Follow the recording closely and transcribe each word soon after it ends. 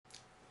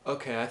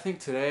Okay, I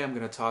think today I'm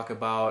going to talk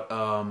about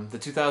the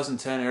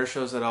 2010 air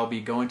shows that I'll be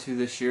going to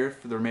this year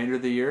for the remainder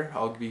of the year.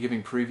 I'll be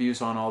giving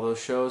previews on all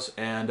those shows.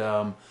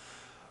 And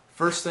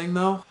first thing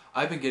though,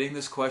 I've been getting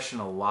this question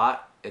a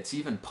lot. It's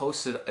been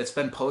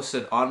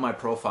posted on my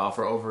profile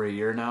for over a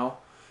year now.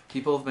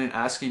 People have been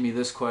asking me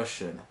this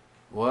question: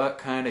 what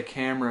kind of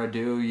camera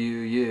do you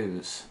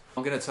use?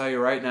 I'm going to tell you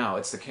right now,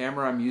 it's the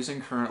camera I'm using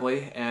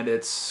currently, and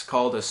it's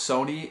called a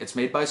Sony. It's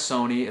made by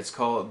Sony. It's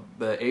called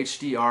the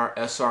HDR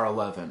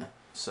SR11.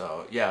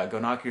 So yeah, go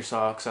knock your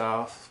socks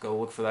off, go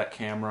look for that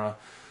camera,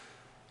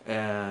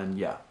 and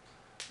yeah.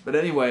 But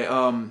anyway,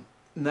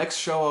 next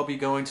show I'll be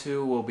going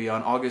to will be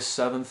on August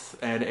 7th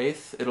and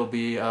 8th. It'll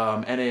be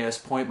N.A.S.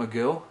 Point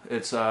Magoo.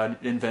 It's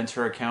in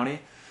Ventura County.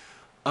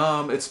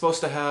 It's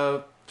supposed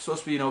to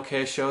be an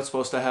okay show. It's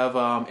supposed to have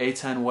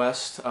A10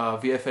 West,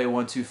 VFA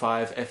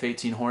 125,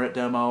 F-18 Hornet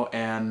demo,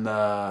 and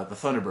the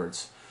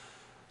Thunderbirds.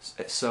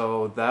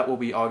 So that will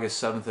be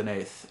August 7th and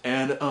 8th.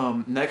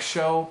 And next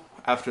show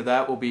after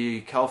that will be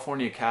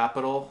California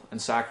Capitol in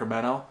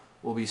Sacramento.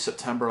 Will be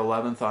September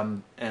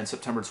 11th and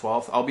September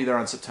 12th. I'll be there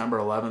on September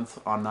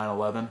 11th on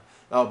 9/11.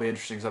 That'll be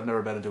interesting because I've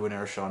never been to an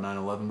air show on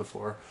 9/11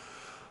 before.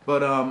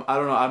 But I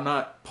don't know. I'm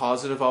not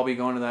positive I'll be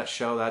going to that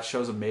show. That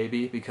show's a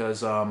maybe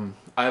because I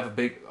have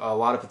a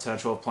lot of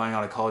potential of playing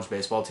on a college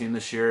baseball team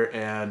this year,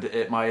 and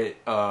it might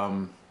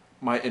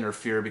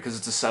interfere because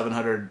it's a 7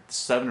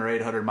 or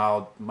 800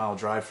 mile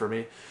drive for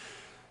me,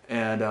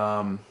 and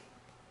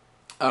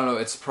I don't know.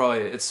 It's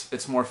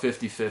more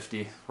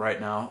 50-50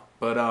 right now.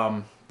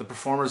 But the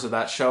performers of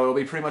that show, it'll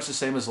be pretty much the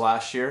same as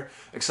last year,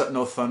 except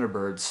no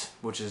Thunderbirds,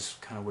 which is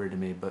kind of weird to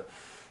me. But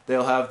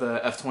they'll have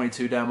the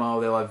F-22 demo,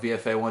 they'll have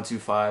VFA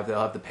 125, they'll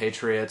have the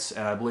Patriots,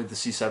 and I believe the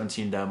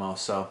C-17 demo.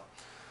 So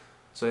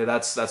yeah,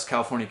 that's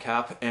California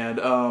Cap. And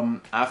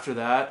after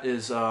that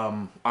is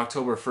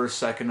October 1st,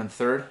 2nd, and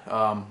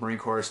 3rd, Marine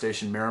Corps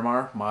Station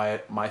Miramar,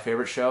 my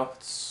favorite show.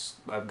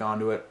 I've gone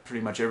to it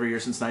pretty much every year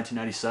since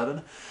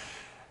 1997.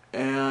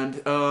 And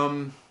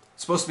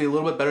it's supposed to be a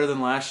little bit better than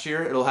last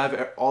year. It'll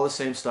have all the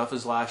same stuff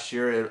as last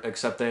year,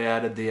 except they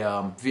added the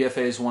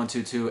VFA's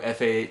 122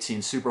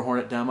 FA-18 Super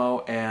Hornet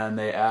demo, and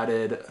they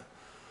added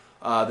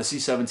the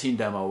C-17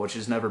 demo, which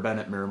has never been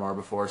at Miramar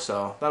before,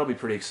 so that'll be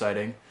pretty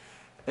exciting.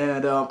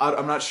 And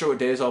I'm not sure what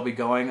days I'll be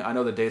going. I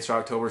know the dates are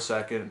October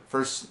 2nd,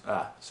 1st,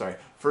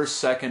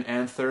 2nd,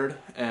 and 3rd,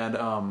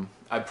 and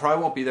I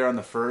probably won't be there on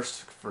the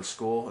 1st for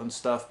school and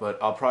stuff, but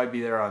I'll probably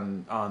be there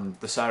on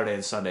the Saturday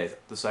and Sunday,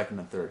 the 2nd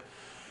and 3rd.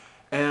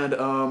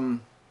 And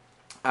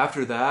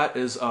after that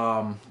is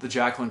the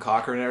Jacqueline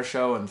Cochran Air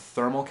Show in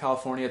Thermal,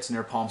 California. It's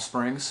near Palm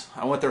Springs.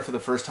 I went there for the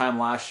first time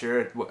last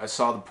year. I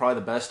saw probably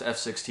the best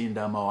F-16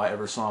 demo I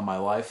ever saw in my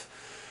life.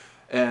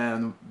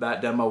 And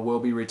that demo will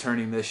be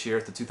returning this year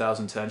at the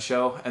 2010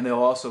 show. And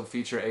they'll also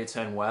feature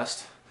A10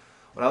 West.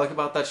 What I like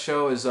about that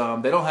show is they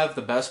don't have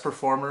the best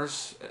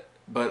performers,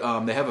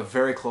 but they have a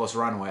very close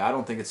runway. I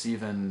don't think it's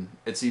even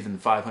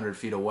 500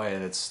 feet away,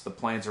 and the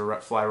planes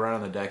fly right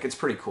on the deck. It's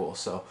pretty cool.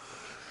 So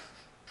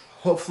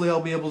hopefully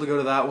I'll be able to go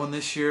to that one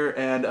this year.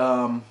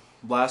 And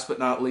last but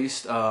not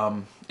least,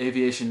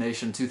 Aviation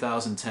Nation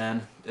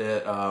 2010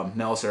 at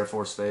Nellis Air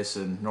Force Base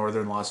in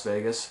northern Las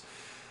Vegas.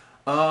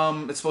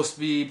 It's supposed to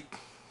be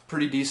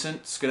pretty decent.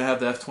 It's going to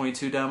have the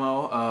F-22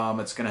 demo.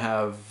 It's going to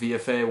have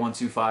VFA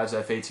 125's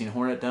F-18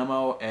 Hornet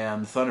demo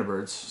and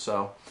Thunderbirds.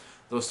 So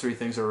those three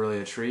things are really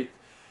a treat.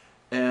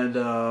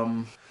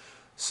 And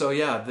so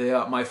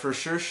yeah, my for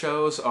sure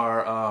shows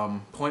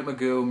are Point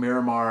Magoo,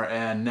 Miramar,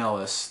 and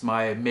Nellis.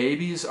 My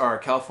maybes are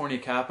California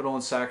Capitol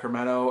in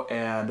Sacramento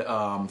and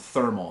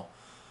Thermal.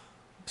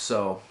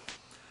 So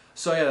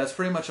yeah, that's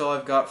pretty much all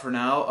I've got for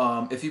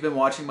now. If you've been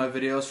watching my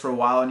videos for a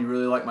while and you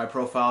really like my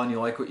profile and you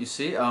like what you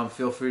see,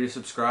 feel free to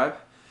subscribe.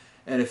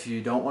 And if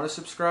you don't want to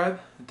subscribe,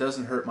 it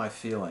doesn't hurt my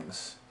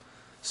feelings.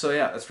 So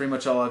yeah, that's pretty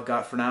much all I've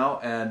got for now.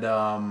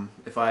 And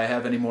if I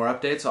have any more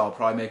updates, I'll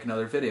probably make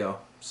another video.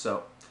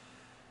 So,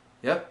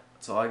 yep,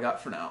 that's all I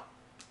got for now.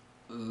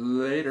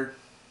 Later.